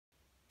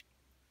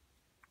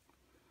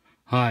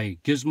Hi,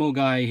 Gizmo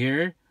Guy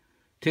here.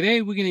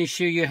 Today we're going to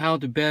show you how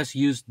to best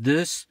use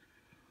this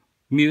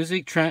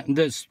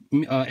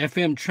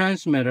FM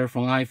transmitter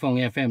from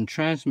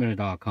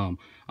iPhone-FM-transmitter.com.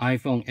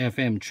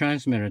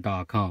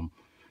 iPhone-FM-transmitter.com.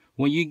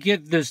 When you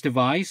get this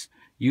device,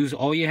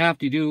 all you have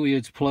to do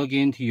is plug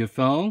into your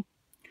phone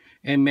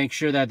and make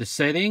sure that the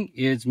setting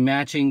is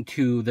matching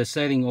to the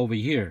setting over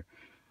here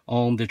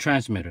on the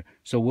transmitter.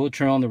 So we'll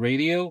turn on the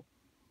radio.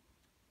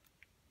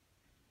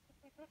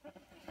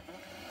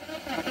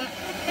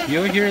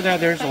 You'll hear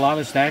that there's a lot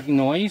of static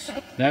noise.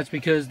 That's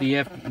because the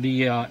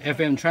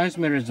FM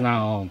transmitter is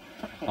not on.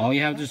 All you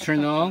have to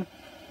turn it on.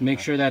 Make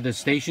sure that the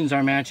stations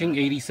are matching.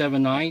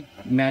 87.9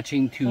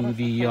 matching to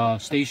the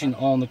station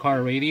on the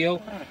car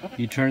radio.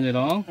 You turn it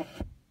on.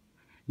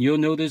 You'll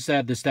notice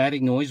that the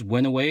static noise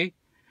went away.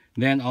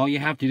 Then all you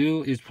have to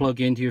do is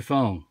plug into your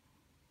phone.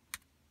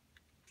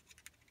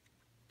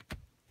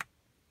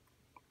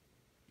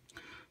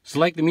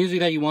 Select the music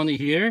that you want to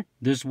hear.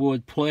 This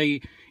would play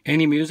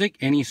any music,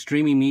 any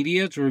streaming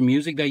media or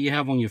music that you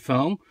have on your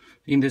phone.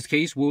 In this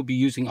case, we'll be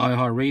using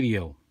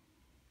iHeartRadio.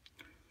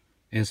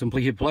 And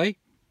simply hit play.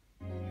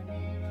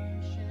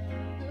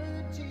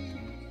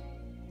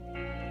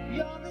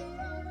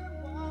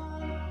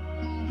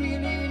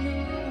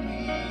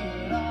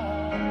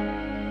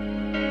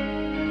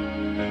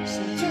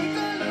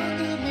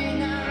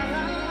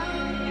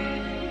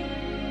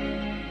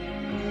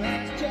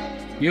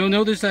 You'll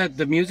notice that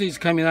the music is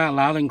coming out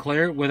loud and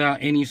clear without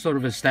any sort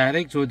of a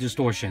static or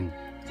distortion.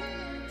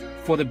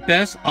 For the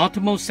best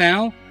optimal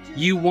sound,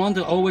 you want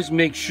to always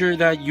make sure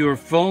that your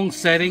phone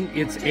setting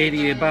is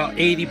about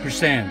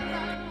 80%.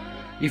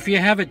 If you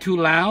have it too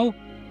loud,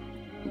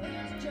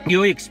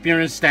 you'll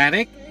experience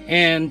static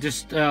and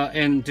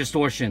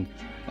distortion.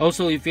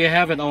 Also, if you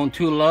have it on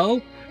too low,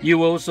 you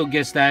will also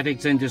get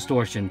statics and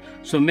distortion.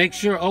 So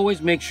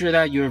always make sure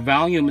that your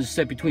volume is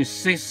set between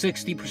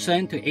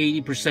 60% to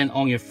 80%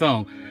 on your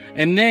phone.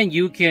 And then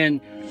you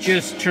can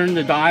just turn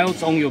the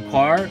dials on your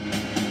car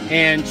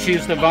and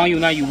choose the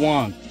volume that you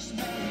want.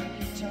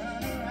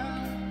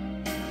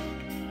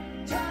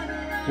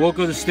 We'll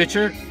go to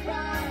Stitcher.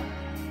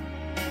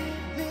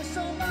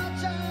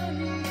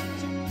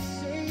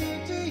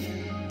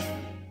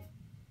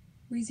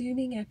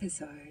 Resuming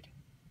episode.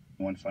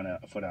 1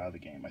 foot out of the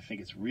game. I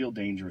think it's real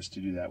dangerous to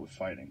do that with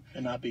fighting.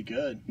 And not be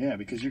good. Yeah,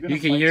 because you're going to.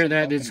 You can hear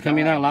that it's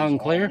coming out loud and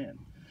clear.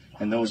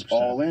 And those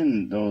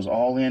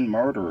all-in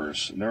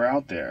murderers, they're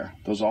out there.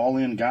 Those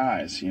all-in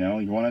guys, you know,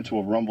 you run into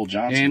a Rumble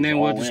Johnson. And then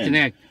we'll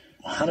disconnect.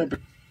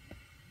 100%.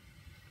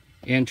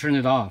 And turn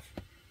it off.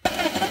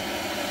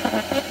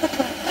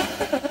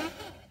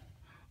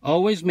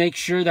 Always make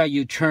sure that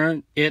you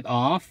turn it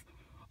off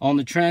on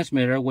the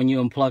transmitter when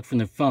you unplug from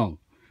the phone.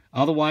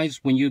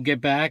 Otherwise, when you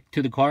get back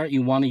to the car,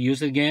 you want to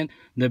use it again,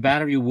 the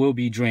battery will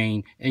be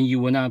drained and you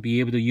will not be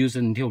able to use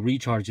it until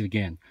recharge it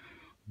again.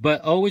 But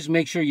always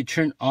make sure you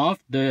turn off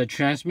the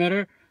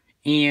transmitter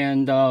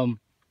and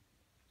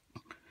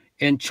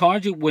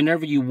charge it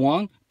whenever you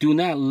want. Do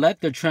not let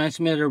the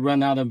transmitter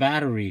run out of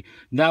battery.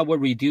 That will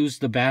reduce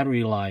the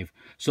battery life.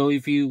 So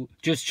if you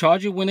just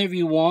charge it whenever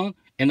you want,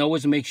 and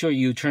always make sure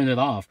you turn it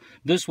off.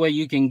 This way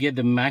you can get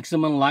the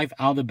maximum life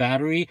out of the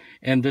battery,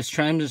 and this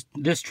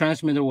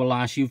transmitter will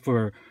last you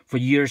for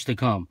years to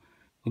come.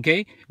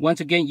 Okay? Once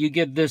again, you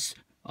get this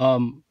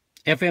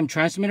FM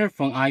transmitter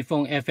from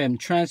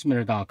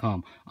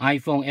iPhone-FM-transmitter.com.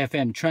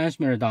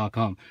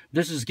 iPhone-FM-transmitter.com.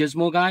 This is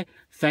Gizmo Guy.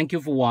 Thank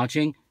you for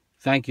watching.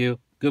 Thank you.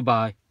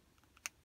 Goodbye.